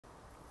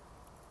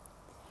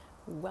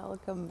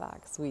Welcome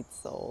back, sweet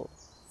soul.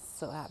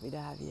 So happy to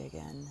have you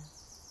again.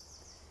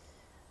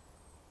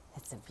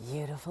 It's a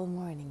beautiful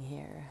morning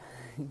here.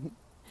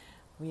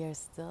 We are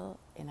still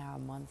in our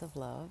month of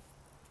love,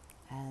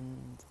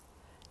 and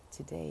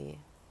today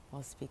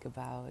we'll speak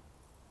about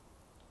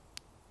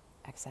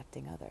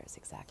accepting others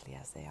exactly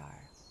as they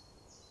are.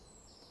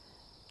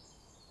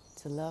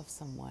 To love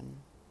someone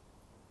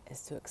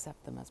is to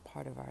accept them as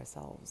part of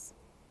ourselves.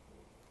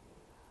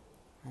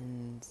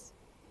 And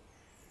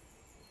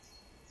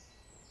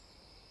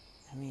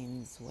that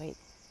means, wait,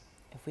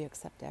 if we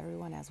accept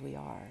everyone as we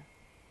are,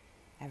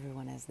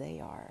 everyone as they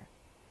are,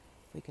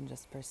 we can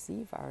just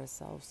perceive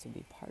ourselves to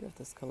be part of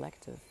this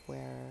collective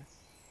where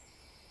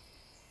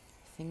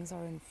things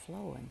are in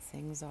flow and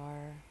things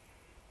are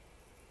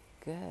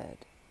good,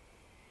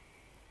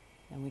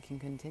 and we can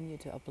continue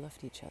to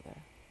uplift each other.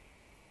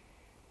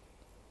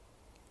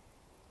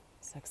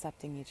 So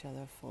accepting each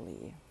other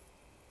fully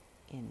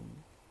in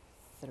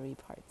 3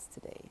 parts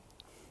today.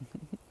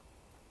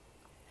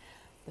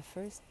 The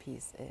first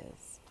piece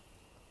is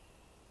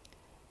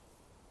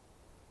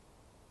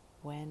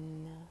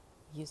when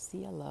you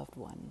see a loved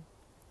one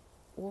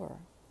or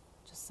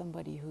just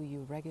somebody who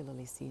you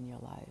regularly see in your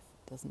life,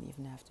 doesn't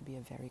even have to be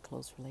a very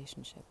close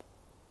relationship.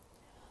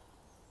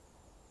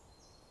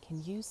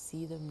 Can you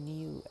see them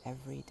new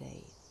every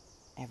day,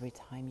 every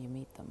time you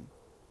meet them?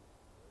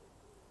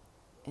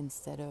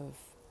 Instead of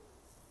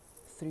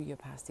through your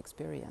past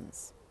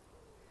experience.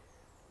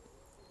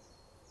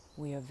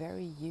 We are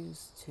very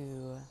used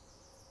to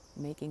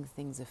making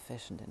things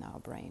efficient in our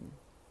brain.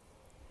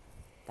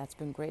 That's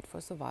been great for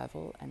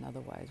survival, and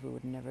otherwise we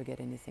would never get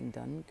anything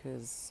done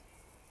because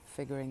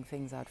figuring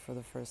things out for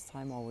the first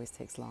time always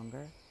takes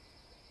longer.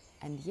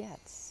 And yet,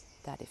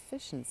 that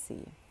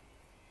efficiency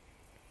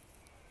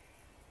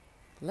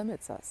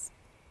limits us.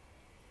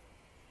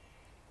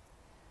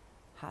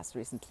 Has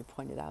recently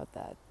pointed out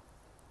that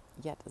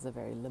yet is a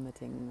very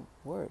limiting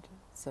word.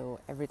 So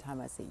every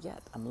time I say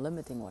yet, I'm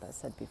limiting what I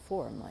said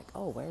before. I'm like,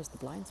 oh, where's the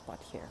blind spot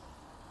here?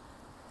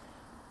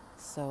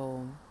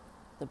 So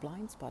the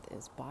blind spot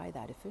is by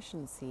that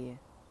efficiency,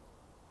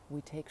 we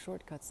take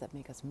shortcuts that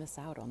make us miss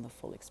out on the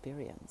full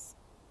experience.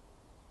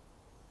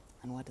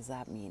 And what does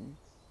that mean?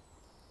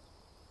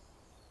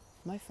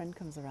 If my friend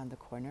comes around the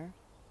corner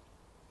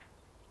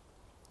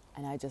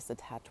and I just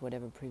attach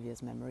whatever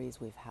previous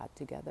memories we've had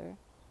together,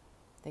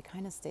 they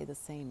kind of stay the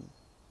same.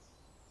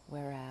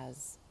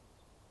 Whereas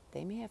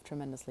they may have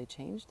tremendously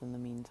changed in the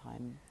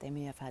meantime. They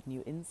may have had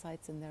new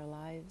insights in their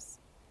lives.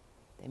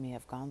 They may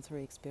have gone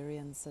through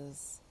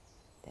experiences.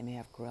 They may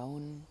have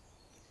grown.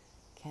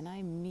 Can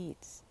I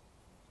meet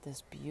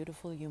this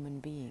beautiful human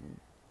being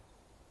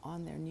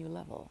on their new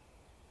level?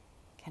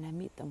 Can I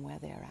meet them where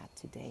they are at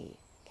today?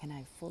 Can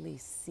I fully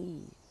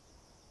see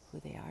who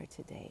they are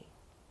today?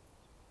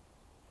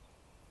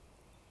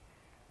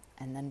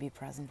 And then be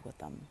present with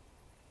them.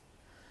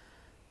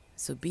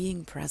 So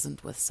being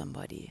present with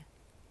somebody,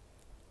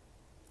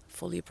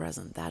 fully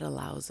present, that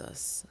allows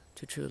us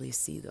to truly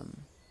see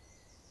them.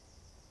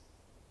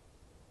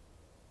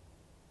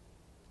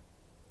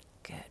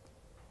 Good.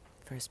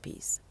 First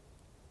piece.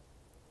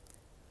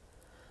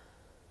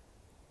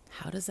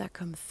 How does that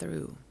come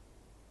through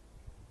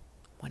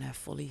when I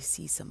fully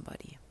see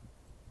somebody?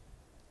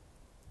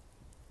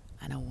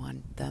 And I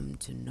want them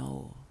to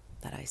know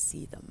that I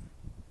see them.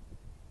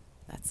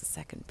 That's the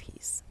second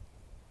piece.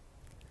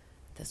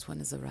 This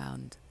one is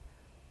around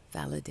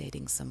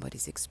validating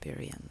somebody's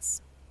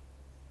experience.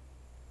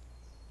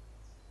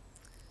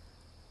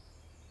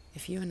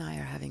 If you and I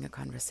are having a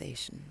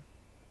conversation,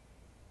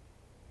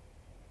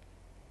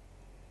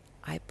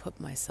 I put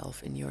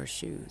myself in your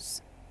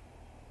shoes.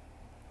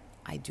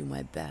 I do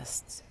my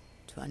best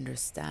to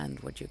understand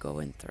what you're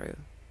going through,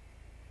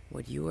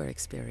 what you are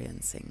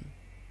experiencing.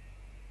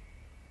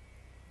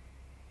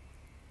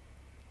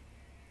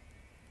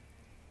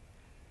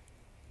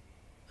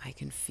 I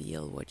can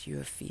feel what you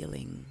are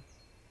feeling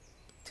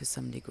to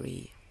some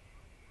degree.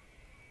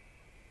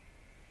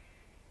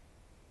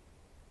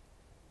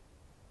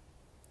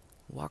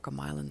 Walk a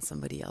mile in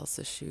somebody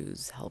else's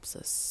shoes helps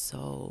us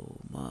so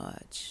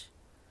much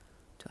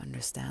to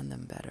understand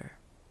them better.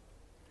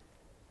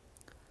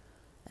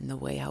 And the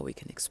way how we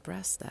can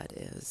express that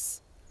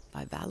is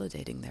by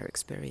validating their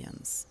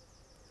experience.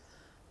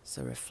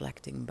 So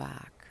reflecting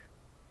back,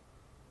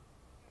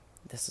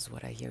 this is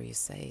what I hear you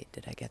say,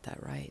 did I get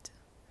that right?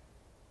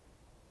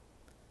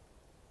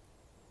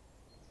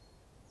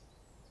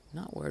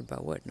 Not word by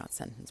word, not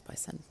sentence by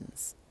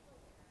sentence.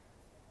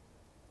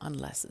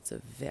 Unless it's a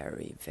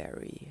very,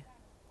 very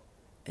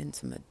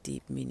intimate,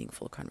 deep,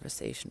 meaningful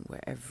conversation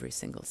where every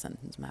single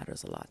sentence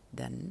matters a lot,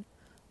 then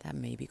that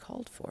may be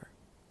called for.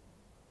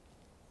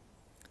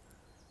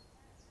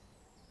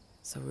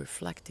 So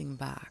reflecting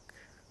back,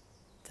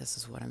 this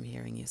is what I'm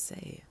hearing you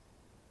say.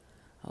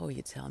 Oh,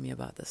 you tell me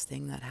about this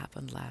thing that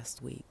happened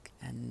last week,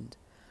 and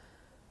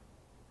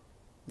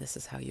this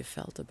is how you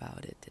felt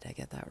about it. Did I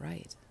get that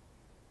right?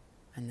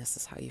 And this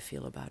is how you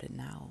feel about it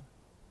now.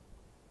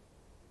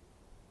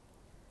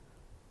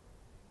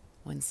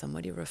 When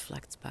somebody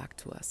reflects back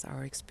to us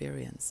our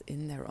experience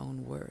in their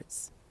own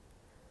words,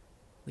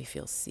 we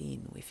feel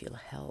seen, we feel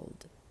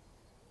held.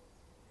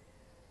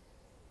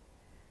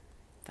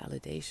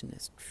 Validation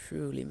is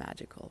truly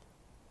magical.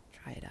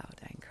 Try it out,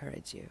 I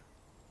encourage you.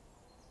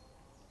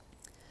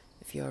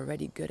 If you're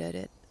already good at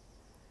it,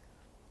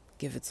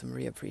 give it some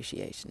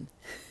reappreciation.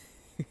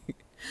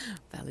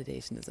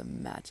 Validation is a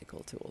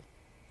magical tool.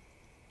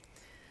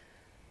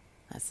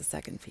 That's the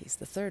second piece.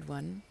 The third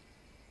one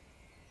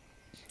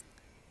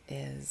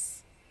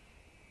is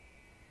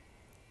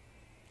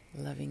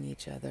loving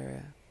each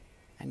other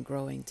and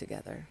growing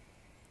together.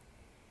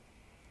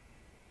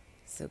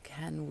 So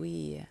can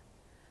we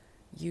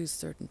use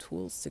certain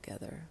tools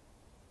together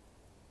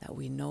that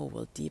we know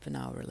will deepen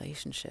our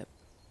relationship?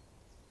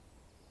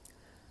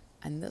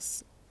 And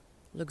this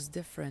looks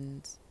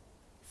different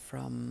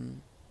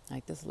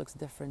this looks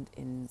different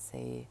in,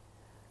 say,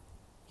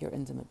 your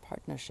intimate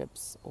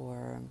partnerships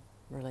or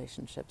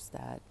relationships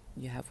that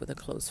you have with a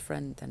close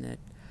friend than it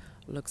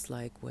looks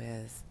like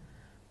with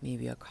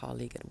maybe a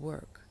colleague at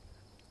work.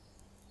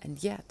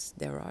 And yet,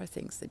 there are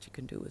things that you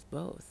can do with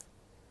both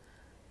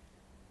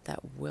that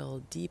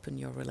will deepen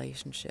your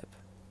relationship,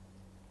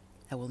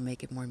 that will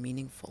make it more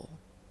meaningful.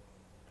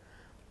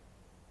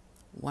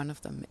 One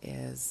of them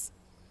is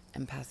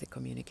empathic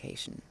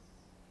communication,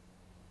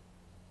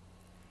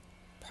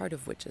 part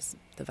of which is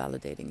the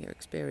validating your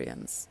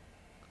experience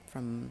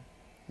from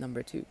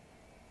number 2.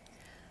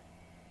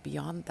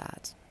 Beyond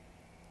that,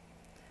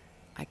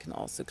 I can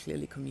also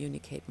clearly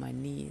communicate my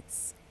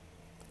needs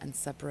and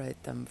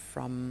separate them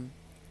from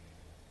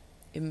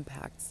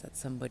impacts that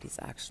somebody's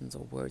actions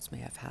or words may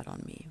have had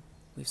on me.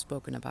 We've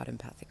spoken about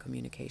empathic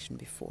communication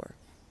before,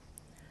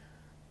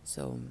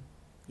 so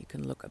you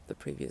can look up the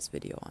previous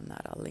video on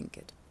that. I'll link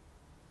it.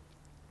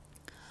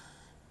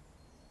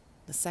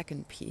 The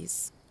second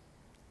piece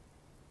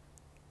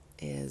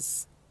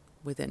is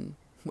within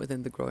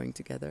the growing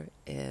together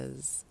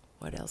is,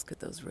 what else could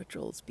those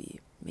rituals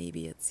be?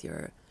 Maybe it's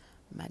your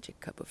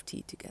magic cup of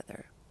tea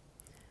together.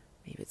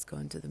 Maybe it's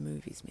going to the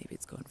movies. Maybe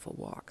it's going for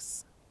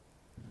walks.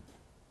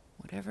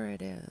 Whatever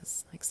it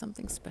is, like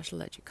something special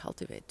that you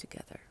cultivate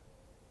together.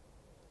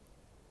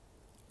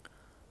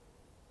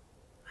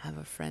 I have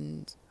a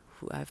friend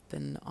who I've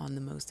been on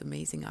the most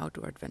amazing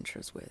outdoor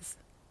adventures with.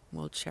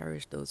 We'll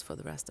cherish those for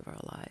the rest of our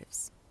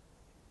lives.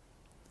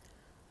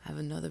 I have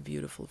another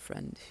beautiful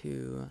friend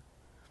who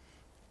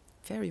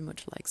very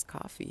much likes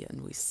coffee,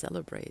 and we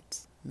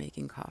celebrate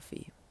making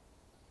coffee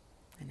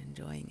and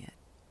enjoying it.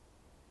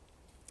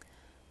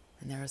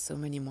 And there are so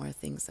many more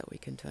things that we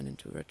can turn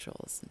into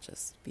rituals and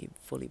just be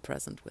fully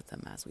present with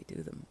them as we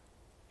do them.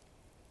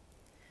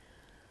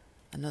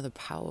 Another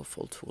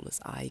powerful tool is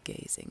eye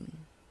gazing.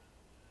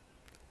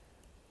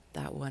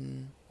 That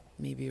one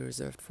may be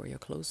reserved for your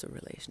closer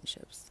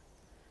relationships.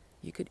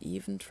 You could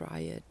even try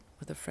it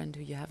with a friend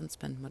who you haven't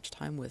spent much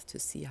time with to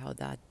see how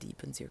that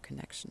deepens your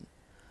connection.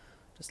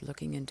 Just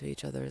looking into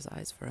each other's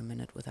eyes for a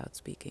minute without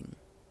speaking.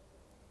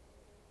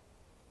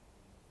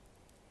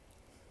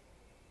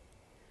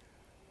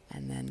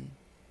 And then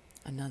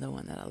another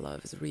one that I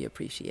love is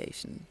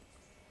reappreciation.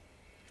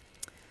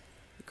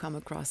 You come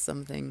across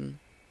something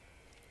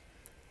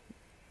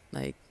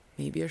like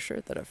maybe a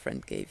shirt that a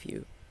friend gave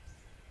you,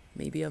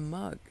 maybe a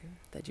mug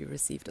that you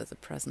received as a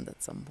present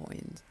at some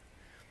point.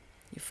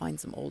 You find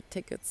some old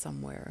tickets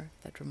somewhere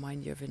that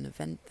remind you of an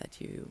event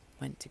that you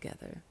went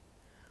together.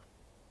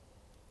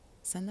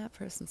 Send that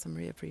person some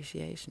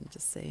reappreciation,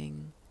 just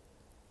saying,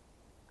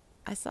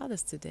 I saw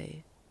this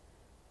today.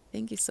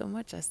 Thank you so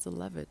much, I still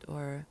love it.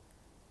 Or,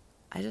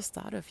 I just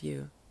thought of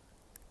you.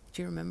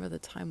 Do you remember the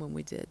time when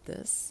we did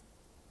this?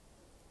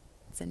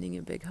 Sending you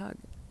a big hug.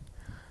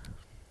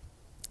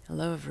 I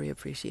love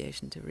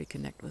reappreciation to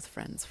reconnect with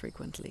friends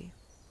frequently.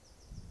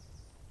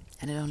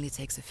 And it only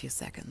takes a few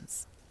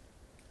seconds.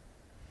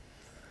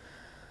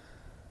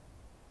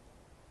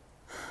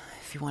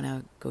 If you want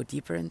to go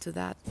deeper into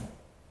that,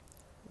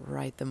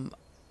 write them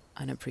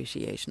an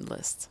appreciation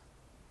list.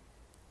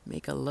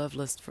 Make a love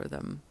list for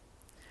them.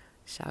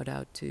 Shout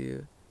out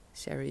to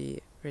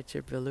Sherry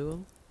Richard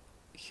Bellul,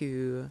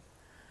 who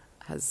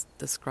has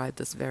described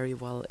this very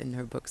well in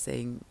her book,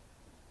 Saying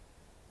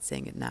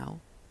It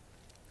Now.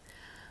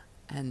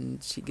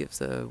 And she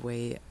gives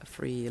away a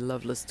free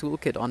love list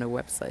toolkit on her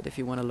website. If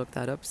you want to look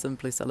that up,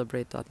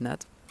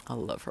 simplycelebrate.net. I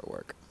love her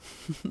work.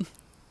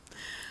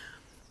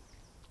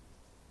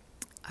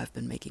 I've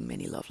been making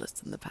many love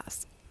lists in the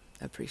past.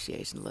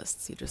 Appreciation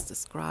lists. You just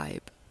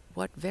describe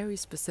what very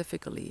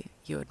specifically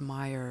you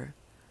admire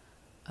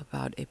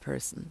about a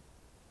person.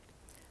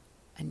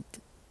 And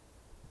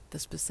the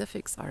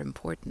specifics are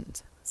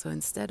important. So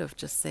instead of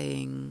just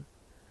saying,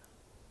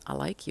 I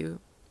like you,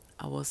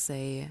 I will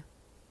say,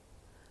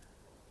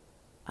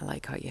 I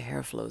like how your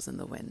hair flows in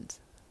the wind.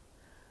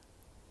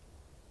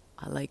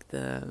 I like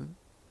the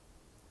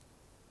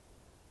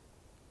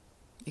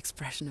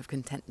expression of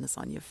contentness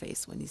on your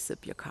face when you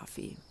sip your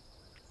coffee.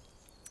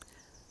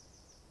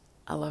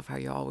 I love how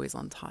you're always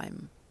on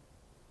time.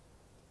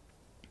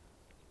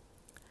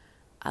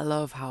 I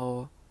love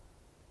how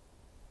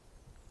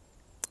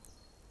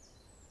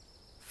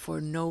for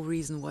no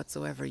reason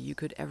whatsoever you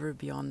could ever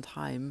be on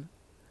time,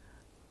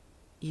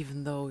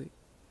 even though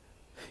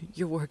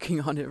you're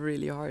working on it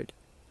really hard.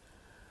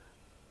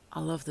 I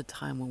love the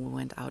time when we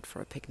went out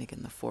for a picnic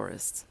in the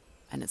forest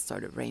and it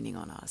started raining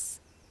on us.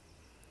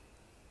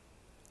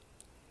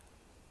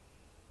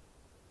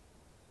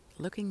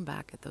 Looking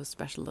back at those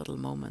special little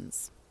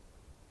moments,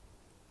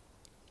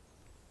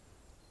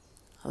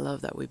 I love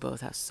that we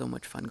both have so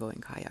much fun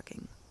going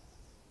kayaking.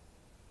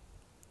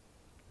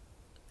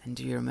 And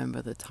do you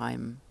remember the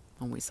time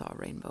when we saw a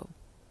rainbow?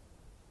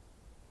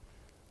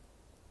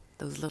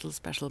 Those little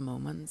special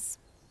moments,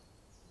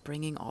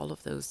 bringing all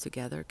of those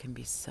together can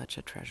be such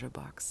a treasure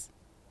box.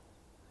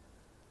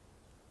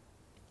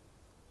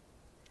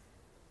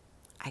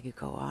 I could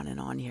go on and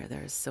on here.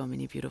 There are so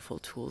many beautiful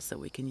tools that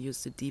we can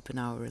use to deepen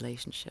our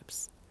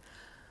relationships.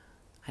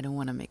 I don't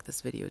want to make this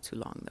video too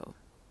long though.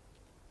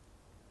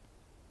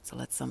 So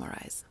let's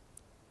summarize.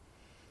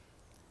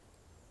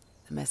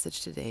 The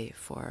message today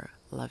for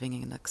loving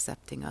and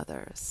accepting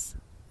others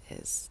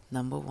is: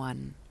 number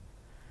 1,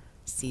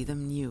 see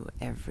them new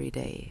every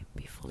day,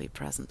 be fully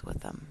present with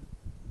them.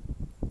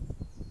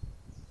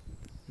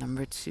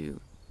 Number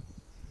 2,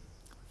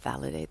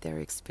 validate their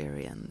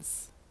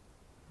experience,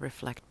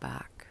 reflect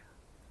back.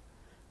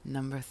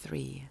 Number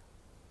 3,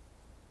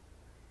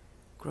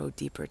 grow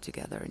deeper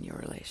together in your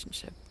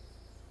relationship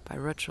by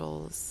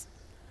rituals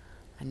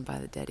and by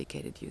the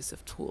dedicated use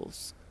of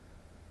tools.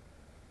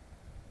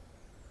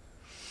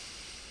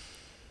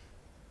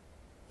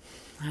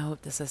 I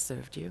hope this has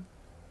served you.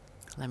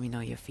 Let me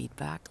know your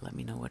feedback. Let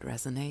me know what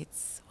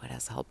resonates, what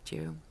has helped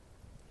you.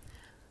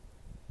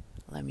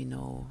 Let me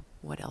know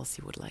what else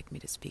you would like me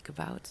to speak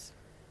about.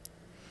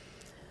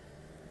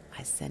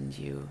 I send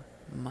you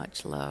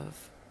much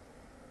love.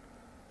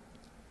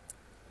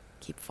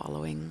 Keep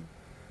following.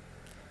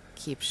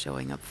 Keep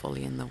showing up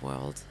fully in the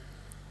world.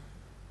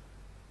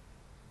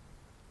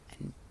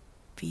 And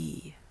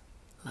be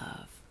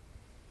love.